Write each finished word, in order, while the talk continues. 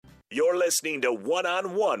You're listening to One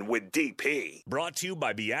on One with DP, brought to you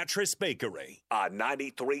by Beatrice Bakery on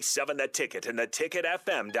 93.7 The Ticket and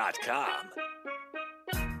theticketfm.com.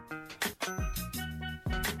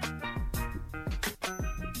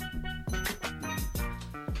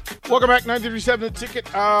 Welcome back, 93.7 The Ticket.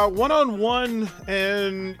 One-on-one,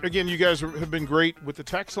 and again, you guys have been great with the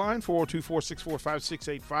text line,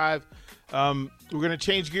 402-464-5685. We're going to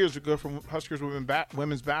change gears. We go from Huskers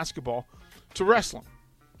women's basketball to wrestling.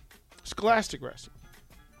 Scholastic wrestling.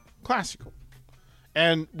 Classical.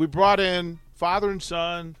 And we brought in father and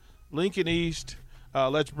son, Lincoln East.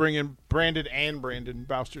 Let's bring in Brandon and Brandon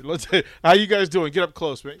Bouster. How you guys doing? Get up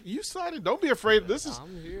close, man. You sliding. Don't be afraid. This is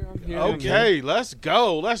I'm here. okay. Let's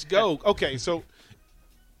go. Okay, so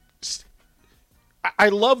I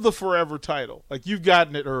love the forever title. Like, you've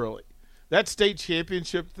gotten it early. That state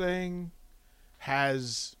championship thing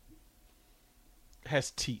has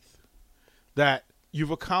teeth. That you've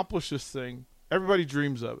accomplished this thing. Everybody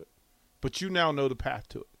dreams of it, but you now know the path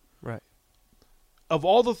to it. Right. Of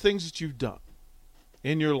all the things that you've done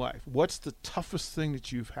in your life, what's the toughest thing that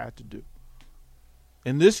you've had to do?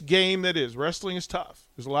 In this game that is, wrestling is tough.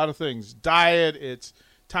 There's a lot of things. Diet, it's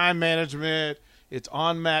time management, it's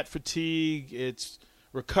on-mat fatigue, it's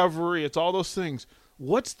recovery, it's all those things.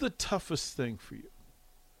 What's the toughest thing for you?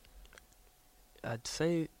 I'd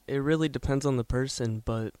say it really depends on the person,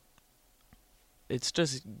 but it's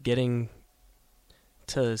just getting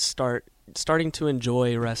to starting to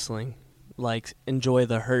enjoy wrestling, like enjoy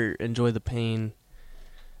the hurt, enjoy the pain,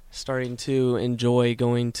 starting to enjoy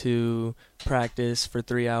going to practice for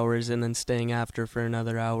 3 hours and then staying after for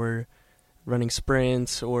another hour, running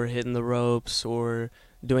sprints or hitting the ropes or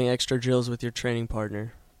doing extra drills with your training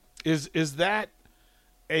partner. Is that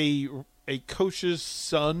a coach's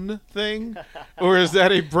son thing, or is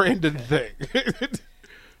that a Brandon thing?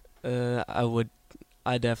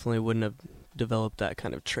 I definitely wouldn't have developed that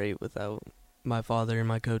kind of trait without my father and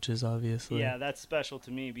my coaches, obviously. Yeah, that's special to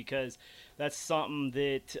me because that's something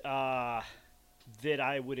that that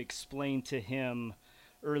I would explain to him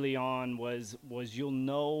early on was you'll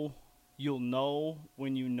know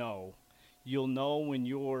when you know. You'll know when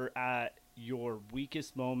you're at your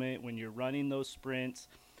weakest moment, when you're running those sprints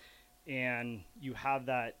and you have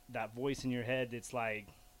that voice in your head that's like,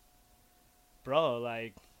 bro,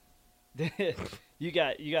 like you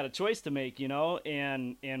got a choice to make,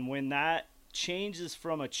 and when that changes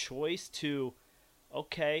from a choice to,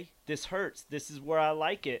 okay, this hurts, this is where I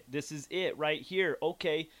like it, this is it right here,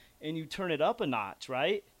 okay, and you turn it up a notch,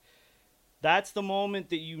 right? That's the moment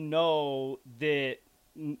that you know that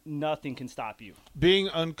nothing can stop you. Being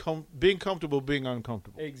comfortable being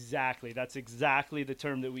uncomfortable. Exactly. That's exactly the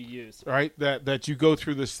term that we use. Right? That you go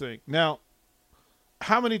through this thing. Now,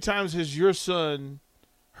 how many times has your son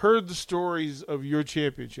heard the stories of your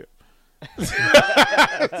championship?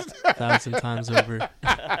 1,000 times over.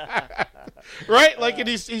 Right? Like, and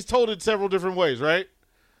he's told it several different ways, right?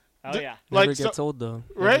 Oh, yeah. Never gets old, though.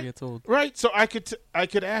 Right? Never gets old. Right. So I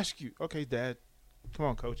could ask you, okay, Dad, come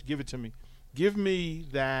on, Coach, give it to me. Give me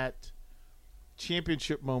that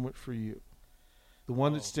championship moment for you, the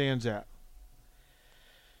one that stands out.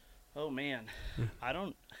 Oh, man. I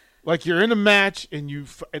don't – like, you're in a match, and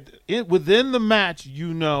within the match, I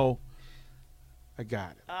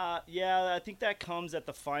got it. Yeah, I think that comes at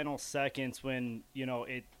the final seconds when,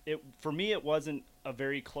 it for me, it wasn't a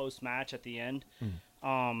very close match at the end.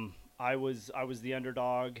 I was the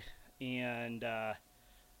underdog, and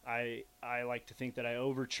I like to think that I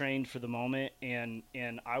overtrained for the moment, and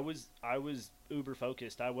I was uber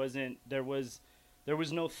focused. I wasn't – there was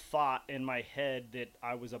no thought in my head that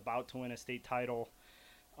I was about to win a state title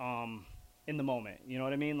in the moment. You know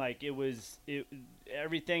what I mean? Like,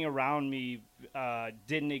 everything around me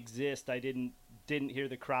didn't exist. I didn't hear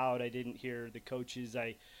the crowd. I didn't hear the coaches.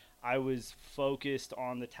 I was focused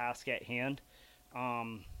on the task at hand.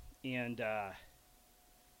 You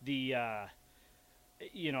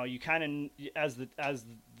kind of, as the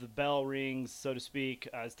bell rings, so to speak,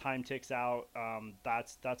 as time ticks out,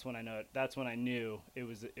 that's when I know it. That's when I knew it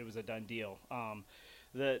was a done deal.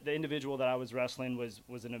 The individual that I was wrestling was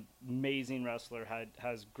an amazing wrestler,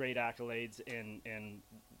 has great accolades, and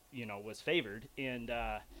was favored, and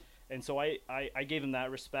so I gave him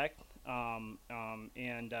that respect,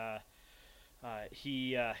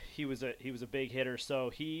 he was a big hitter, so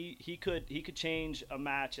he could change a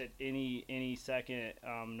match at any second,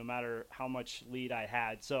 no matter how much lead I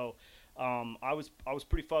had. So I was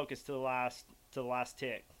pretty focused to the last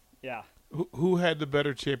tick. Yeah. Who had the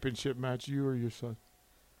better championship match, you or your son?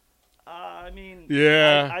 I mean,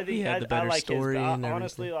 yeah, I think he had the better I like story. His, and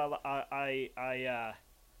honestly, everything.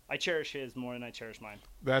 I I cherish his more than I cherish mine.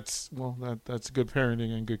 That's good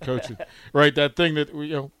parenting and good coaching, right? That thing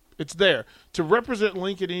that it's there to represent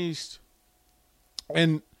Lincoln East,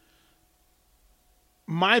 and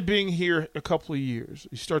my being here a couple of years,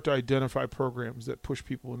 you start to identify programs that push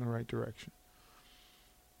people in the right direction.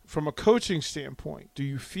 From a coaching standpoint, do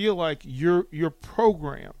you feel like your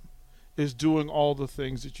program is doing all the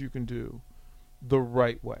things that you can do the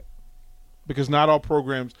right way? Because not all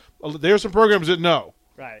programs, there are some programs that know.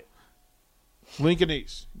 Right. Lincoln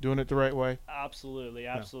East, doing it the right way? Absolutely.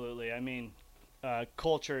 I mean,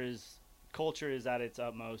 culture is at its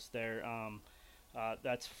utmost there.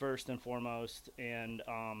 That's first and foremost, and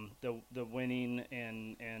the winning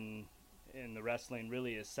and the wrestling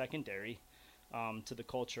really is secondary to the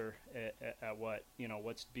culture at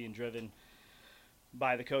what's being driven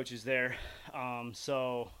by the coaches there.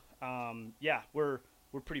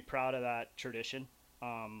 We're pretty proud of that tradition.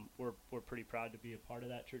 We're pretty proud to be a part of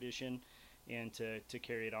that tradition and to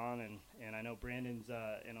carry it on. And I know Brandon's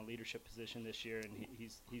in a leadership position this year, and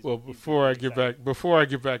he's well. Before I get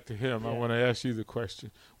back to him, I want to ask you the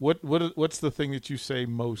question: what's the thing that you say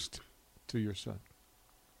most to your son?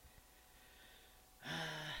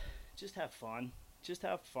 Just have fun. Just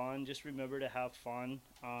have fun. Just remember to have fun.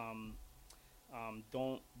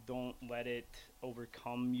 Don't let it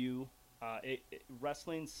overcome you.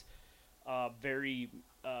 Wrestling's very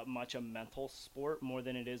much a mental sport more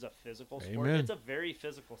than it is a physical sport. Amen. It's a very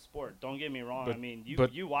physical sport. Don't get me wrong.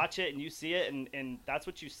 You watch it and you see it, and that's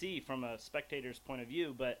what you see from a spectator's point of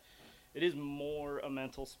view. But it is more a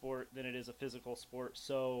mental sport than it is a physical sport.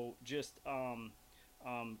 So just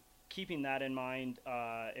keeping that in mind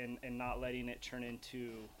and not letting it turn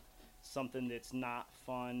into something that's not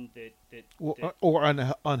fun, or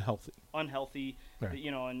unhealthy. Right.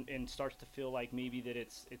 And starts to feel like maybe that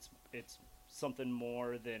it's something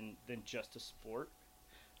more than just a sport.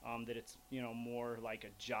 That it's more like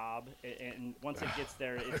a job, and once it gets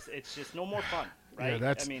there, it's just no more fun, right?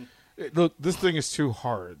 Yeah, look, this thing is too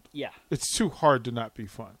hard. Yeah, it's too hard to not be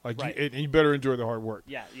fun. Right. And you better enjoy the hard work.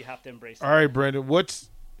 Yeah, you have to embrace it. All right, Brandon, what's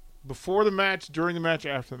before the match, during the match,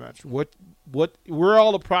 after the match? What we're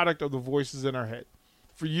all a product of the voices in our head.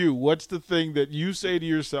 For you, what's the thing that you say to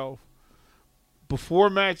yourself before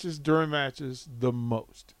matches, during matches, the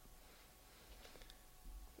most?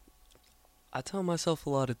 I tell myself a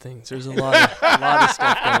lot of things. There's a lot of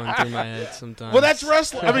stuff going through my head sometimes. Well, that's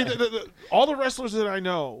wrestling. I mean, all the wrestlers that I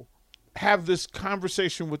know have this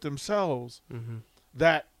conversation with themselves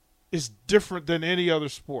that is different than any other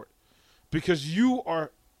sport, because you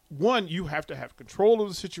have to have control of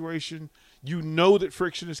the situation. You know that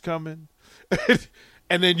friction is coming,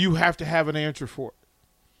 and then you have to have an answer for it.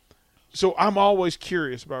 So I'm always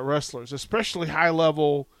curious about wrestlers, especially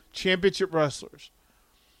high-level championship wrestlers.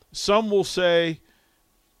 Some will say,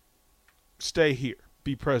 stay here,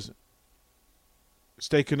 be present,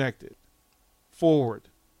 stay connected, forward,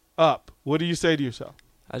 up. What do you say to yourself?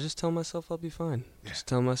 I just tell myself I'll be fine. Just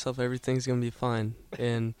tell myself everything's going to be fine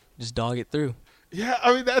and just dog it through. Yeah,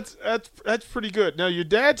 I mean, that's pretty good. Now, your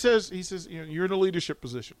dad says, you're in a leadership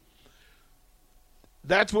position.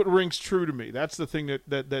 That's what rings true to me. That's the thing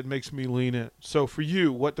that makes me lean in. So for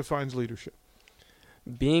you, what defines leadership?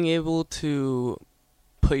 Being able to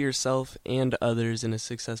put yourself and others in a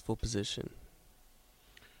successful position.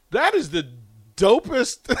 That is the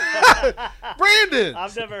dopest. Brandon.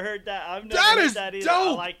 I've never heard that. I've never heard that either. Dope.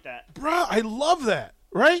 I like that. Bro, I love that,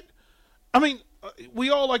 right? I mean, we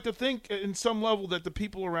all like to think in some level that the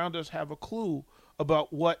people around us have a clue about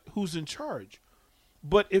who's in charge.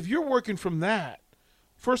 But if you're working from that,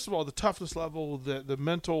 first of all, the toughness level, the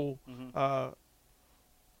mental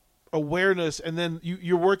awareness, and then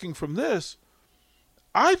you're working from this,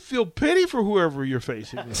 I feel pity for whoever you're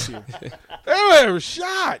facing this year. They don't have a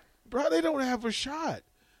shot. Bro, they don't have a shot.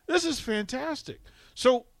 This is fantastic.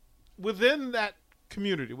 So within that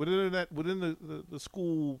community, within the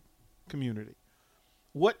school community,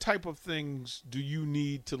 what type of things do you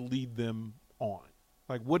need to lead them on?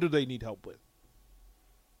 Like, what do they need help with?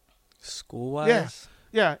 School-wise?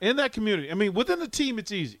 Yeah, in that community. I mean, within the team,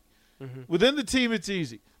 it's easy. Mm-hmm. Within the team, it's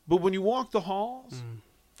easy. But when you walk the halls,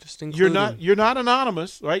 just you're not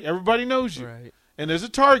anonymous, right? Everybody knows you. Right. And there's a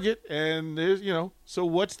target, and there's, so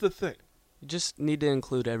what's the thing? You just need to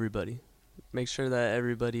include everybody. Make sure that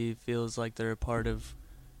everybody feels like they're a part of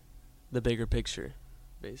the bigger picture,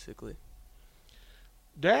 basically.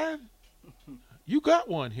 Dad, you got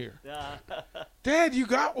one here. Dad, you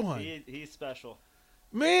got one. He's special.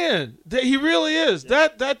 Man, he really is. Yeah.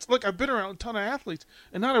 That's look, I've been around a ton of athletes,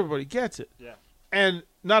 and not everybody gets it. Yeah. And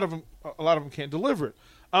a lot of them can't deliver it.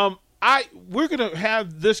 We're going to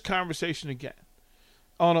have this conversation again.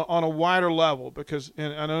 on a wider level, because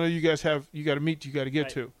and I know you guys you got a meet you got to get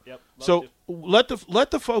Right. to. Yep. Love So to.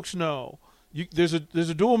 let the folks know there's a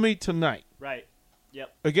dual meet tonight Right.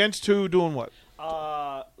 Yep. against who doing what?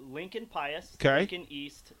 Lincoln Pius. Okay. Lincoln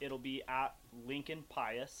East. It'll be at Lincoln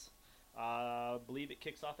Pius. I believe it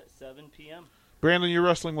kicks off at 7 p.m. Brandon, you're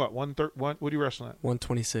wrestling what? What are you wrestling at?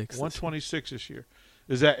 126. 126 this year.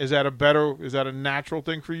 Is that a natural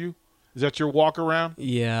thing for you? Is that your walk around?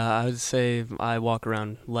 Yeah, I would say I walk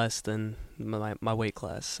around less than my weight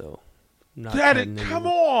class, so I'm not That cutting come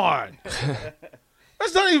anymore. on.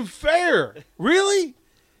 That's not even fair. Really?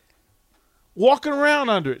 Walking around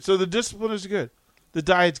under it. So the discipline is good. The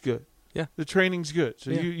diet's good. Yeah. The training's good.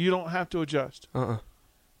 So Yeah. you don't have to adjust. Uh-uh.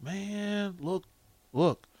 Man,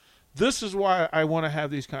 look. This is why I want to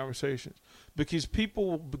have these conversations, because people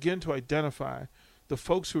will begin to identify the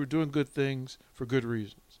folks who are doing good things for good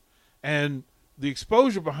reasons. And the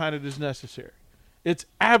exposure behind it is necessary. It's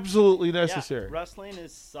absolutely necessary. Yeah, wrestling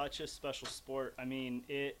is such a special sport. I mean,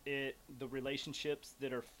 the relationships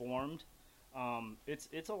that are formed,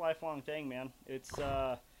 it's a lifelong thing, man. It's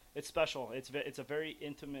special. It's a very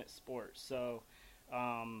intimate sport. So,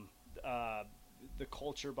 the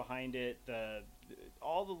culture behind it,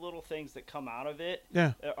 all the little things that come out of it,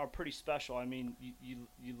 are pretty special. I mean,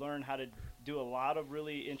 you learn how to do a lot of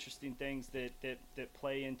really interesting things that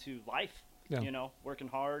play into life. Yeah. You know, working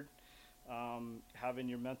hard, having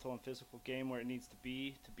your mental and physical game where it needs to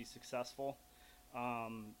be successful.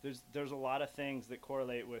 There's a lot of things that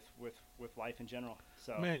correlate with life in general.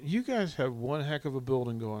 So Man, you guys have one heck of a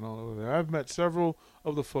building going on over there. I've met several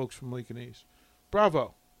of the folks from Lincoln East.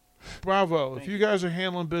 Bravo. If Thank you you. guys are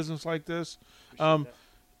handling business like this, appreciate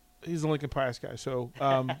that. he's a Lincoln Pius guy, so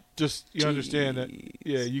just you understand that. Jeez.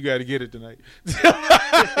 Yeah, you got to get it tonight.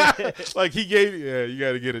 Like he gave, you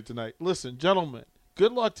got to get it tonight. Listen, gentlemen,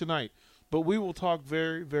 good luck tonight, but we will talk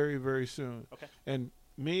very, very, very soon. Okay. And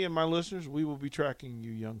me and my listeners, we will be tracking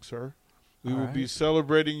you, young sir. We All will be right.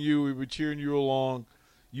 celebrating you. We will be cheering you along.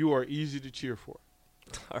 You are easy to cheer for.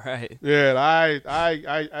 All right. Yeah,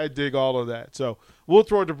 I dig all of that. So we'll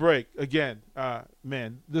throw it to break again.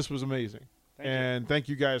 Man, this was amazing. Thank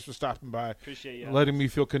you guys for stopping by, Appreciate you. letting me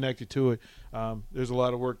feel connected to it. There's a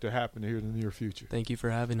lot of work to happen here in the near future. Thank you for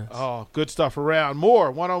having us. Oh, good stuff around.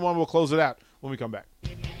 More one-on-one. We'll close it out when we come back.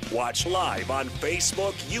 Watch live on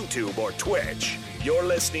Facebook, YouTube, or Twitch. You're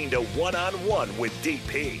listening to One on One with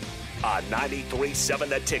DP on 93.7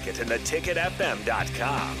 The Ticket and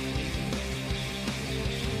theticketfm.com.